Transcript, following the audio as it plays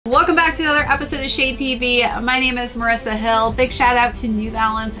back to another episode of Shade TV. My name is Marissa Hill. Big shout out to New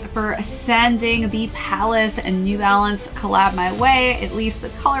Balance for sending the Palace and New Balance collab my way, at least the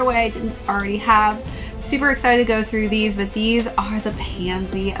colorway I didn't already have. Super excited to go through these, but these are the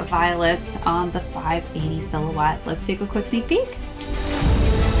Pansy Violets on the 580 silhouette. Let's take a quick sneak peek.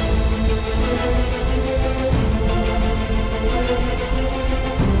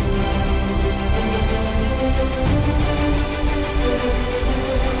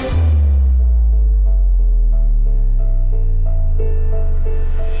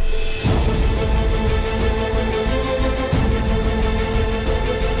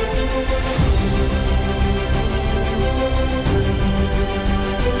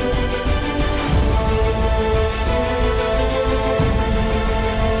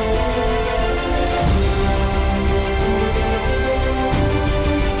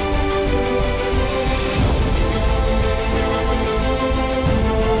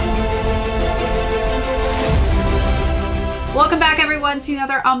 Welcome back everyone to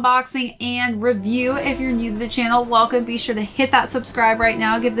another unboxing and review. If you're new to the channel, welcome. Be sure to hit that subscribe right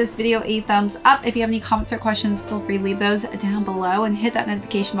now. Give this video a thumbs up. If you have any comments or questions, feel free to leave those down below and hit that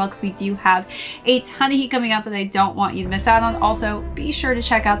notification bell because we do have a ton of heat coming out that I don't want you to miss out on. Also, be sure to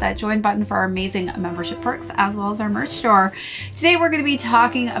check out that join button for our amazing membership perks as well as our merch store. Today we're going to be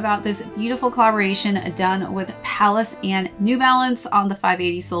talking about this beautiful collaboration done with Palace and New Balance on the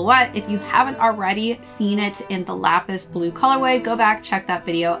 580 silhouette. If you haven't already seen it in the Lapis Blue colorway, go back, check that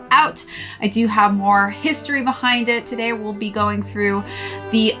video out. I do have more history behind it. Today we'll be going through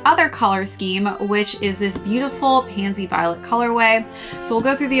the other color scheme, which is this beautiful Pansy Violet colorway. So we'll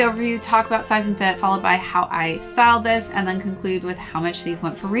go through the overview, talk about size and fit, followed by how I styled this, and then conclude with how much these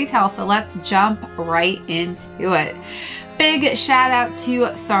went for retail. So let's jump right into it. Big shout out to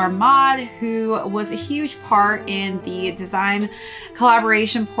Sarmad, who was a huge part in the design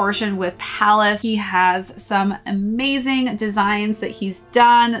collaboration portion with Palace. He has some amazing designs that he's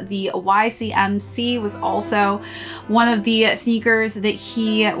done. The YCMC was also one of the sneakers that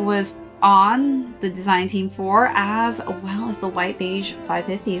he was on the design team for, as well as the white beige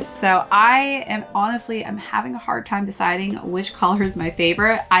 550s. So I am honestly, I'm having a hard time deciding which color is my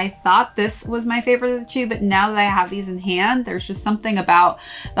favorite. I thought this was my favorite of the two, but now that I have these in hand, there's just something about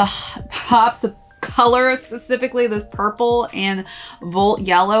the pops of color, specifically this purple and Volt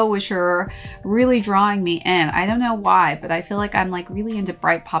yellow, which are really drawing me in. I don't know why, but I feel like I'm like really into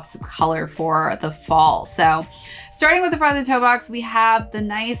bright pops of color for the fall. So starting with the front of the toe box, we have the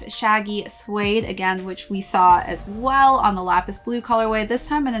nice shaggy suede again, which we saw as well on the Lapis Blue colorway, this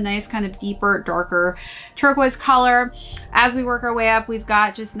time in a nice kind of deeper, darker turquoise color. As we work our way up, we've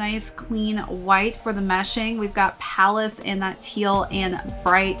got just nice clean white for the meshing. We've got Palace in that teal and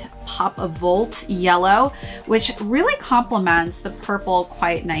bright pop of Volt yellow, which really complements the purple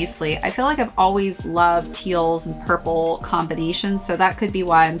quite nicely. I feel like I've always loved teals and purple combinations, so that could be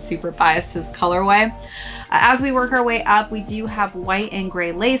why I'm super biased to this colorway. As we work our way up, we do have white and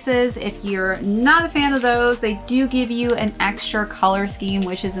gray laces. If you're not a fan of those, they do give you an extra color scheme,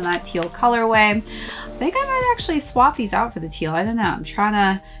 which is in that teal colorway. I think I might actually swap these out for the teal. I don't know. I'm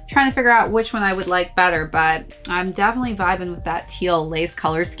trying to figure out which one I would like better, but I'm definitely vibing with that teal lace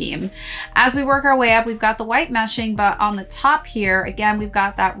color scheme. As we work our way up, we've got the white meshing, but on the top here, again, we've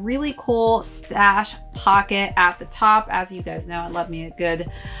got that really cool stash pocket at the top. As you guys know, I love me a good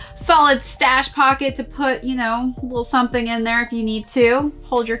solid stash pocket to put, you know, a little something in there if you need to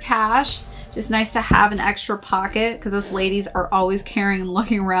hold your cash. Just nice to have an extra pocket because us ladies are always carrying and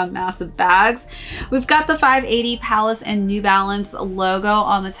looking around massive bags. We've got the 580 Palace and New Balance logo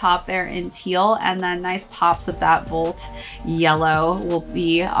on the top there in teal, and then nice pops of that Volt yellow will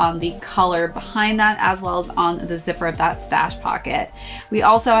be on the collar behind that, as well as on the zipper of that stash pocket. We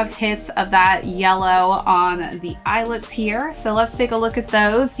also have hits of that yellow on the eyelets here. So let's take a look at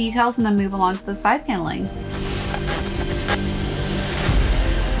those details and then move along to the side paneling.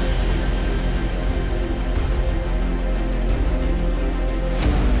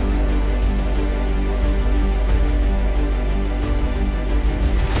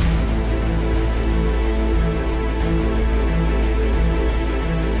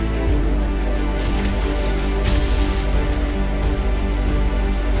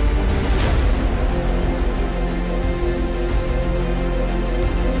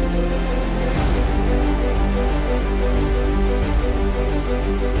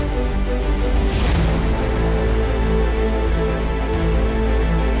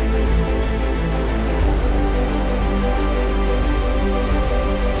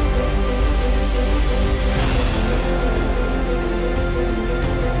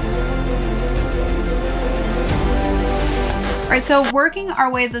 So working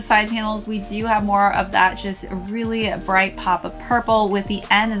our way to the side panels, we do have more of that just really bright pop of purple with the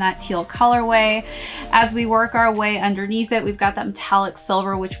end in that teal colorway. As we work our way underneath it, we've got that metallic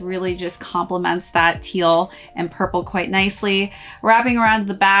silver, which really just complements that teal and purple quite nicely. Wrapping around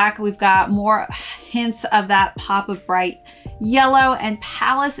the back, we've got more hints of that pop of bright yellow, and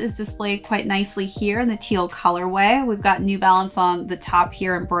Palace is displayed quite nicely here in the teal colorway. We've got New Balance on the top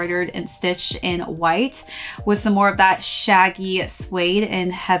here, embroidered and stitched in white, with some more of that shaggy suede in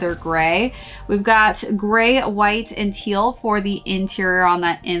heather gray. We've got gray, white, and teal for the interior on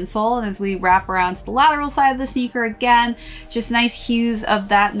that insole. And as we wrap around to the lateral side of the sneaker, again, just nice hues of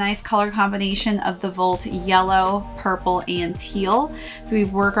that nice color combination of the Volt yellow, purple, and teal. So we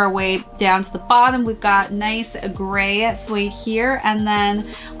work our way down to the bottom. We've got nice gray suede here, and then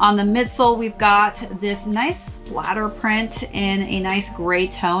on the midsole we've got this nice splatter print in a nice gray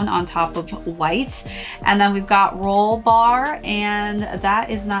tone on top of white, and then we've got roll bar, and that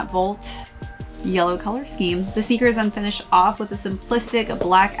is that Volt yellow color scheme. The sneaker is then finished off with a simplistic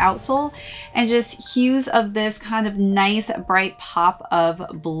black outsole and just hues of this kind of nice bright pop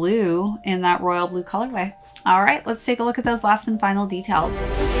of blue in that royal blue colorway. All right, let's take a look at those last and final details.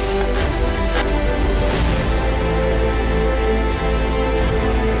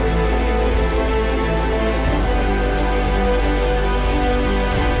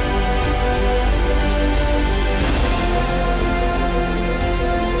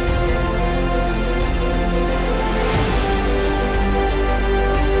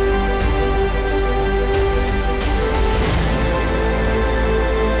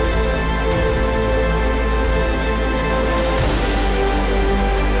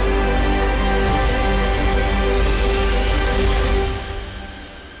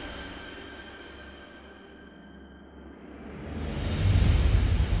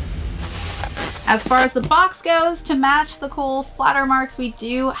 As far as the box goes, to match the cool splatter marks, we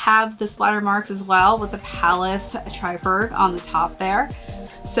do have the splatter marks as well with the Palace Triberg on the top there.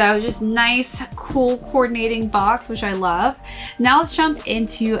 So just nice, cool coordinating box, which I love. Now let's jump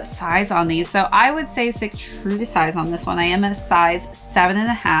into size on these. So I would say stick true to size on this one. I am a size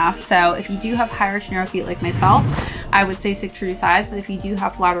 7.5. So if you do have higher to narrow feet like myself, I would say stick true to size. But if you do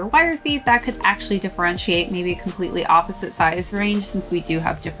have flatter, wider feet, that could actually differentiate maybe a completely opposite size range, since we do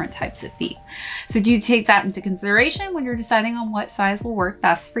have different types of feet. So do take that into consideration when you're deciding on what size will work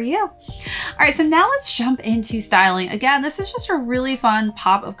best for you. All right, so now let's jump into styling. Again, this is just a really fun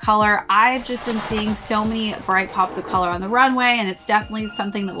pop of color. I've just been seeing so many bright pops of color on the runway, and it's definitely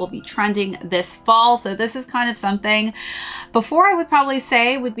something that will be trending this fall. So this is kind of something before I would probably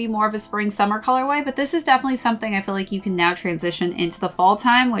say would be more of a spring summer colorway, but this is definitely something I feel like you can now transition into the fall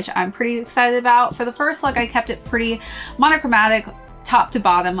time, which I'm pretty excited about. For the first look, I kept it pretty monochromatic top to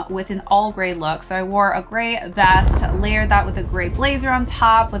bottom with an all gray look. So I wore a gray vest, layered that with a gray blazer on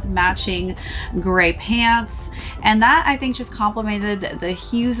top with matching gray pants. And that, I think, just complemented the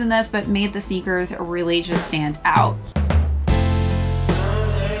hues in this, but made the sneakers really just stand out.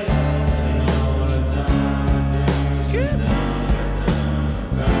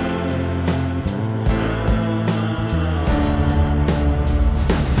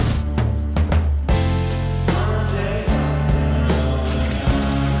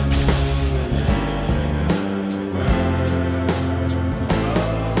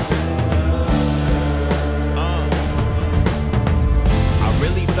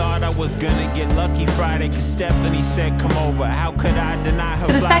 Was gonna get lucky Friday cause Stephanie said come over. How could I deny her?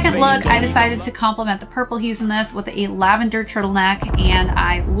 For the second look, I decided to complement the purple hues in this with a lavender turtleneck, and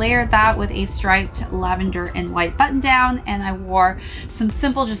I layered that with a striped lavender and white button down, and I wore some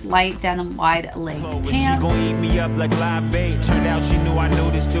simple, just light denim wide leg pants. She gonna eat me up like live bait. Turned out she knew I knew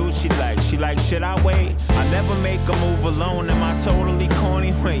this dude she like, should I wait? I never make a move alone. Am I totally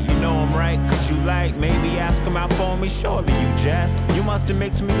corny? Wait, you know I'm right, could you like maybe ask him out for me? Surely you jest. You must have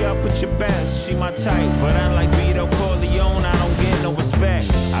mixed me up with your best. She my type, but unlike Vito Corleone, I don't get no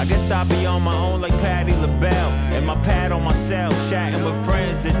respect. I guess I'll be on my own like Patti LaBelle, and my pad on myself, chatting with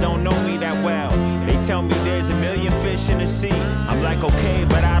friends that don't know me that well. They tell me there's a million fish in the sea. I'm like, okay,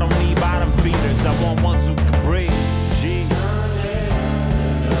 but I don't need bottom feeders. I want ones who can breathe. Jeez.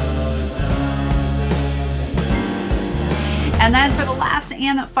 And then for the last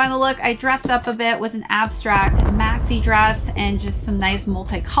and final look, I dressed up a bit with an abstract maxi dress and just some nice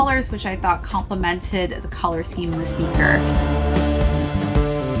multi-colors, which I thought complemented the color scheme of the sneaker.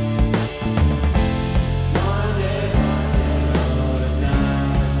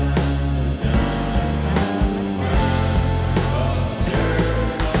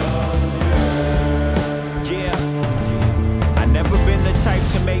 Type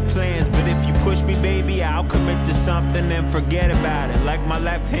to make plans, but if you push me, baby, I'll commit to something and forget about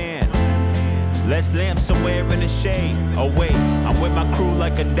Let's lamp somewhere in the shade. Oh wait, I'm with my crew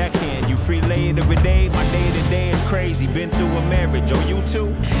like a deckhand. You free laid every day, my day-to-day is crazy. Been through a marriage, oh you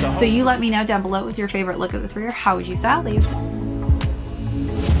too? So you let me know down below, what was your favorite look of the three, or how would you style these?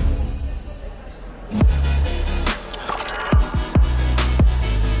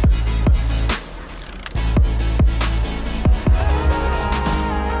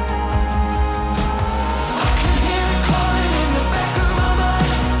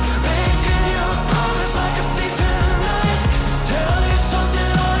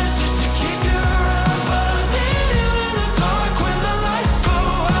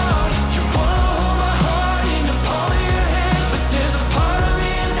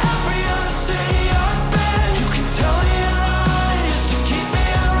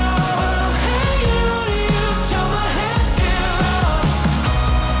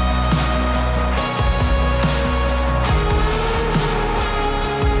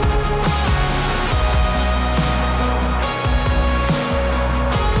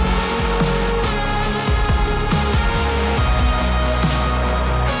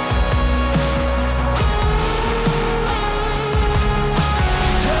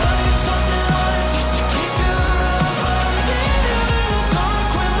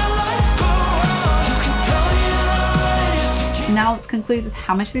 Now let's conclude with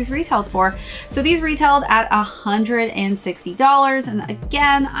how much these retailed for. So these retailed at $160. And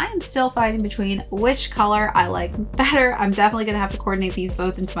again, I am still fighting between which color I like better. I'm definitely gonna have to coordinate these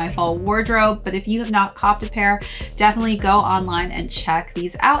both into my fall wardrobe, but if you have not copped a pair, definitely go online and check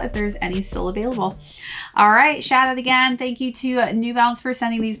these out if there's any still available. All right, shout out again. Thank you to New Balance for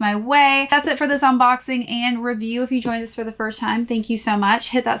sending these my way. That's it for this unboxing and review. If you joined us for the first time, thank you so much.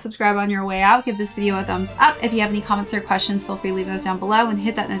 Hit that subscribe on your way out. Give this video a thumbs up. If you have any comments or questions, feel free to leave those down below, and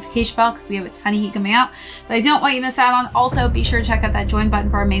hit that notification bell because we have a ton of heat coming out that I don't want you to miss out on. Also, be sure to check out that join button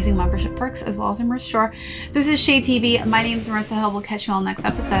for our amazing membership perks as well as our merch store. This is ShadeTV. My name is Marissa Hill. We'll catch you all next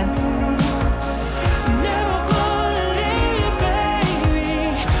episode.